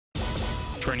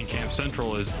Training Camp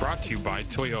Central is brought to you by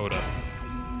Toyota.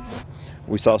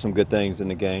 We saw some good things in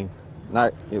the game.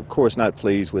 Of course, not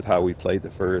pleased with how we played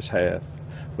the first half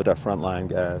with our frontline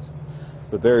guys,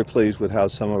 but very pleased with how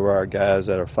some of our guys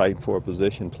that are fighting for a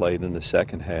position played in the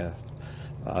second half.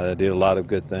 They did a lot of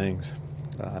good things.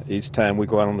 Each time we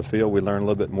go out on the field, we learn a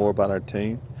little bit more about our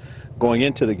team. Going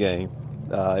into the game,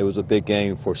 it was a big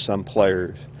game for some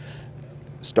players.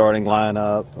 Starting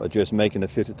lineup, or just making the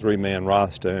 53-man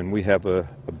roster, and we have a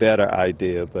better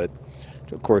idea, but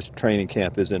of course training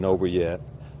camp isn't over yet.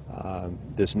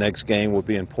 This next game will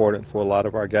be important for a lot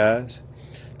of our guys.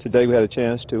 Today we had a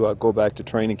chance to go back to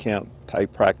training camp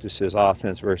type practices,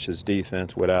 offense versus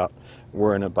defense, without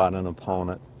worrying about an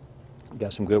opponent.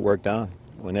 Got some good work done.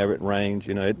 Whenever it rains,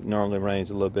 you know, it normally rains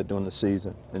a little bit during the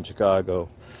season in Chicago,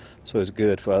 so it's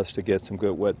good for us to get some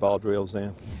good wet ball drills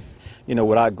in. You know,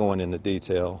 without going into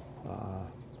detail,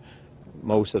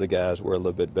 most of the guys were a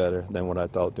little bit better than what I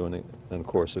thought during the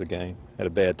course of the game. Had a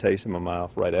bad taste in my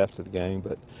mouth right after the game,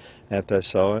 but after I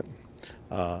saw it,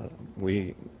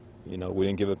 we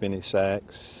didn't give up any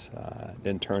sacks,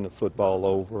 didn't turn the football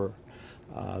over.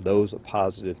 Those are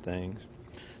positive things.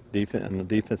 On the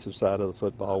defensive side of the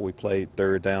football, we played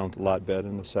third downs a lot better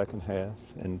in the second half,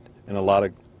 and a lot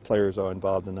of players are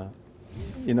involved in that.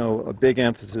 You know, a big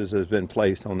emphasis has been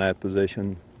placed on that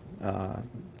position,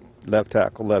 left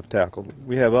tackle.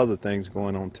 We have other things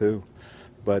going on too,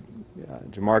 but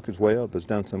Jamarcus Webb has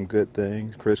done some good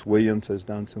things. Chris Williams has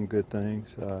done some good things.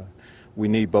 We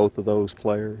need both of those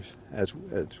players, as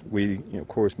we, of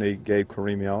course, need Gabe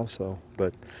Karimi also.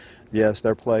 But yes,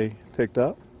 their play picked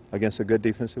up against a good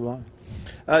defensive line.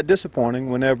 Disappointing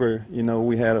whenever, you know,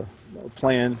 we had a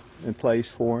plan in place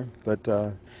for him, but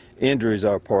injuries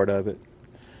are part of it.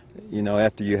 You know,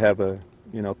 after you have a,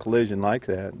 collision like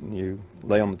that and you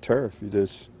lay on the turf, you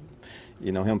just,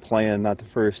 him playing, not the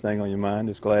first thing on your mind.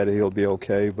 Just glad that he'll be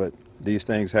okay, but these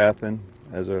things happen.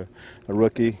 As a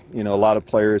rookie, a lot of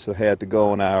players have had to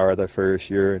go an hour their first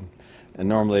year, and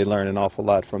normally they learn an awful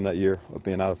lot from that year of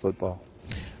being out of football.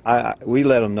 We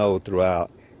let them know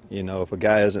throughout. If a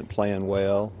guy isn't playing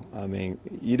well, I mean,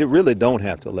 you really don't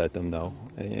have to let them know.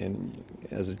 And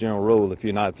as a general rule, if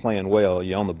you're not playing well,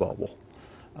 you're on the bubble.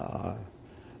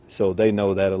 So they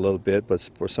know that a little bit. But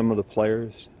for some of the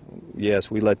players, yes,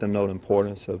 we let them know the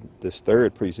importance of this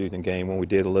third preseason game when we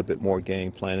did a little bit more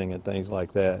game planning and things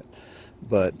like that.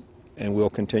 And we'll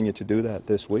continue to do that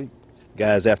this week.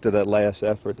 Guys, after that last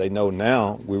effort, they know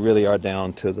now we really are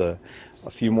down to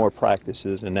a few more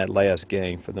practices in that last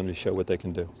game for them to show what they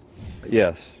can do.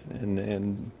 Yes,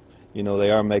 and they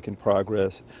are making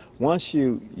progress. Once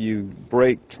you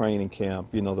break training camp,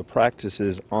 the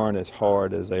practices aren't as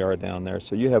hard as they are down there,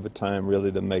 so you have a time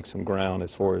really to make some ground as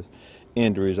far as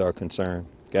injuries are concerned.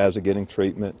 Guys are getting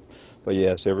treatment, but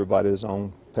yes, everybody's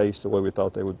on pace the way we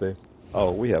thought they would be.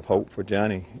 Oh, we have hope for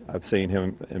Johnny. I've seen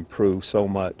him improve so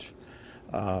much.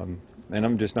 And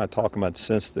I'm just not talking about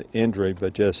since the injury,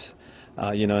 but just,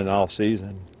 in the off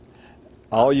season.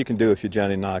 All you can do if you're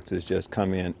Johnny Knox is just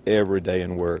come in every day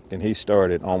and work. And he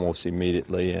started almost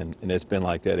immediately, and it's been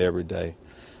like that every day.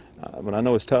 But I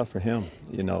know it's tough for him,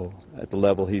 at the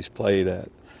level he's played at,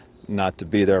 not to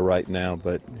be there right now,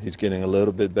 but he's getting a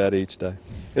little bit better each day.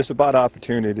 It's about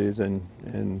opportunities,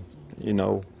 and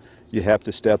you have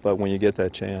to step up when you get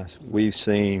that chance. We've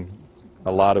seen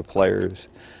a lot of players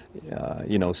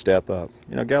step up.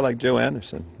 A guy like Joe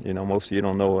Anderson, most of you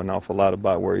don't know an awful lot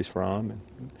about where he's from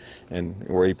and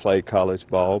where he played college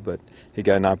ball, but he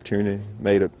got an opportunity,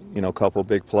 made a couple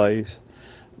big plays.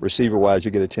 Receiver-wise,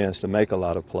 you get a chance to make a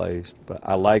lot of plays, but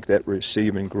I like that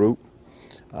receiving group.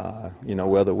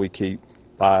 Whether we keep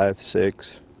 5, 6,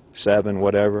 7,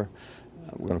 whatever,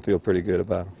 we're going to feel pretty good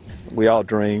about it. We all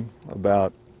dream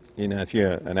about, if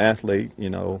you're an athlete,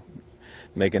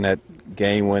 making that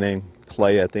game-winning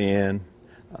play at the end,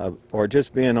 or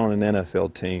just being on an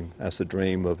NFL team. That's a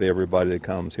dream of everybody that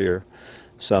comes here.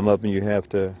 Some of them you have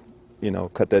to,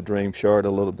 cut that dream short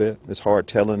a little bit. It's hard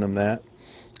telling them that,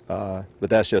 but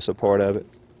that's just a part of it.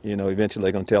 Eventually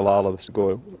they're going to tell all of us to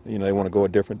go, they want to go a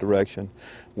different direction.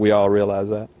 We all realize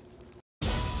that.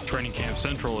 Training Camp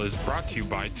Central is brought to you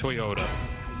by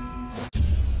Toyota.